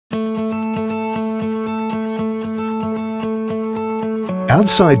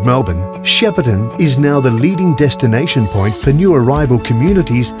Outside Melbourne, Shepparton is now the leading destination point for new arrival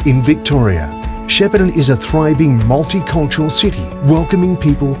communities in Victoria. Shepparton is a thriving multicultural city, welcoming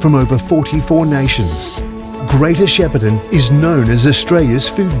people from over 44 nations. Greater Shepparton is known as Australia's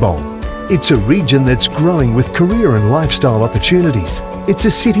Food Bowl. It's a region that's growing with career and lifestyle opportunities. It's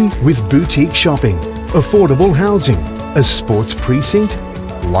a city with boutique shopping, affordable housing, a sports precinct,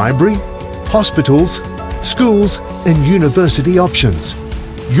 library, hospitals, schools and university options.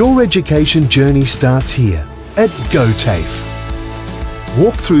 Your education journey starts here at GOTAFE.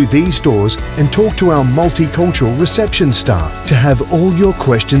 Walk through these doors and talk to our multicultural reception staff to have all your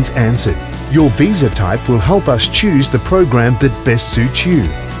questions answered. Your visa type will help us choose the program that best suits you.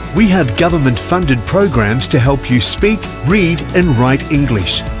 We have government-funded programs to help you speak, read and write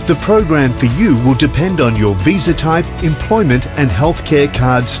English. The program for you will depend on your visa type, employment and healthcare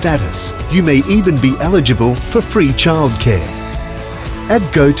card status. You may even be eligible for free childcare. At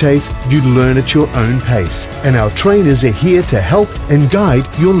GOTAFE, you learn at your own pace, and our trainers are here to help and guide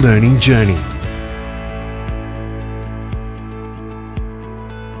your learning journey.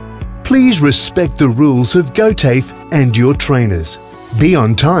 Please respect the rules of GOTAFE and your trainers. Be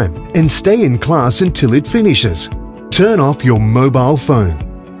on time and stay in class until it finishes. Turn off your mobile phone.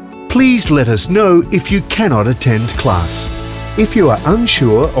 Please let us know if you cannot attend class. If you are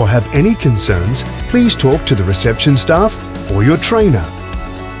unsure or have any concerns, please talk to the reception staff or your trainer.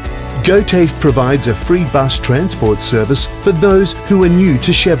 GOTAFE provides a free bus transport service for those who are new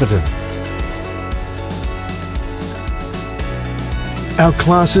to Shepparton. Our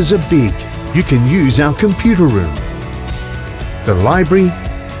classes are big. You can use our computer room, the library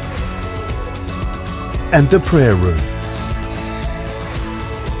and the prayer room.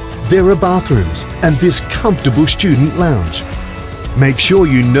 There are bathrooms and this comfortable student lounge. Make sure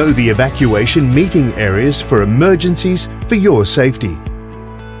you know the evacuation meeting areas for emergencies for your safety.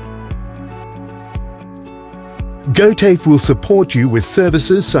 GOTAFE will support you with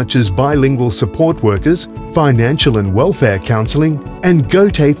services such as bilingual support workers, financial and welfare counselling and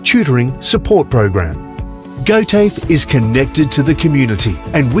GOTAFE tutoring support program. GOTAFE is connected to the community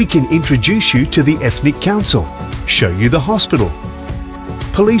and we can introduce you to the Ethnic Council, show you the hospital,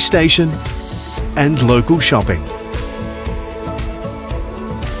 police station and local shopping.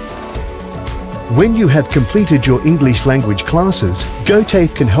 When you have completed your English language classes,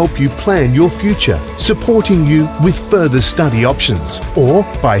 GOTAFE can help you plan your future, supporting you with further study options, or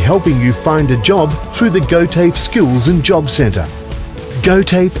by helping you find a job through the GOTAFE Skills and Job Centre.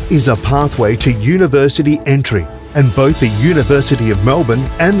 GOTAFE is a pathway to university entry, and both the University of Melbourne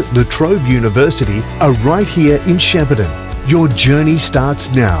and La Trobe University are right here in Shepparton. Your journey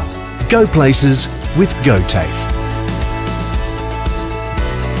starts now. Go places with GOTAFE.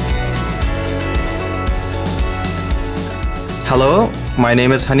 Hello, my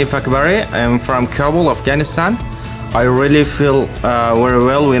name is Hanif Akbari. I am from Kabul, Afghanistan. I really feel very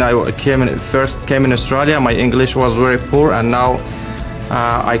well when I first came in Australia. My English was very poor and now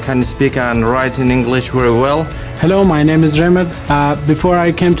I can speak and write in English very well. Hello, my name is Rehmat. Before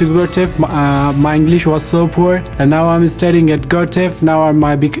I came to GOTAFE, my English was so poor and now I'm studying at GOTAFE. Now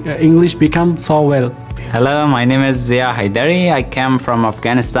my English becomes so well. Hello, my name is Zia Haidari. I came from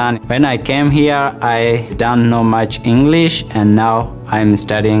Afghanistan. When I came here, I don't know much English and now I'm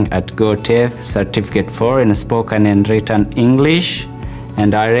studying at GOTAFE Certificate 4 in Spoken and Written English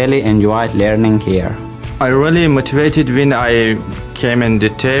and I really enjoyed learning here. I really motivated when I came in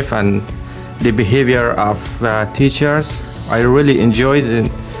the TAFE and the behavior of teachers. I really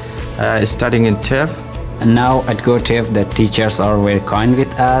enjoyed studying in TAFE. And now at GOTAFE, the teachers are very kind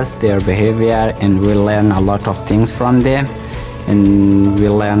with us, their behavior, and we learn a lot of things from them. And we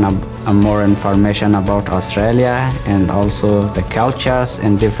learn more information about Australia and also the cultures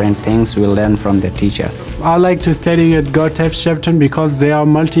and different things we learn from the teachers. I like to study at GOTAFE Shepparton because they are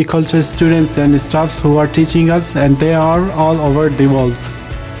multicultural students and staffs who are teaching us and they are all over the world.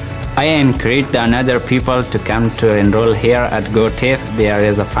 I encourage the other people to come to enroll here at GOTAFE. There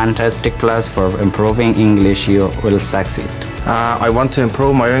is a fantastic class for improving English. You will succeed. I want to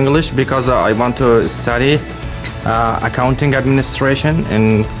improve my English because I want to study accounting administration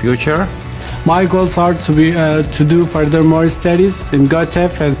in future. My goals are to do further more studies in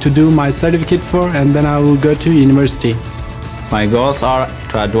GOTAFE and to do my certificate 4 and then I will go to university. My goals are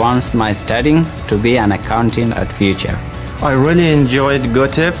to advance my studying to be an accountant at future. I really enjoyed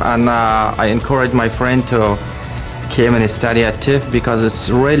GOTAFE and I encourage my friend to come and study at TAFE because it's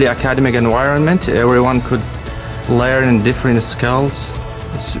really academic environment. Everyone could learn different skills.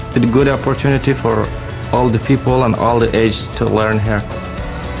 It's a good opportunity for all the people and all the ages to learn here.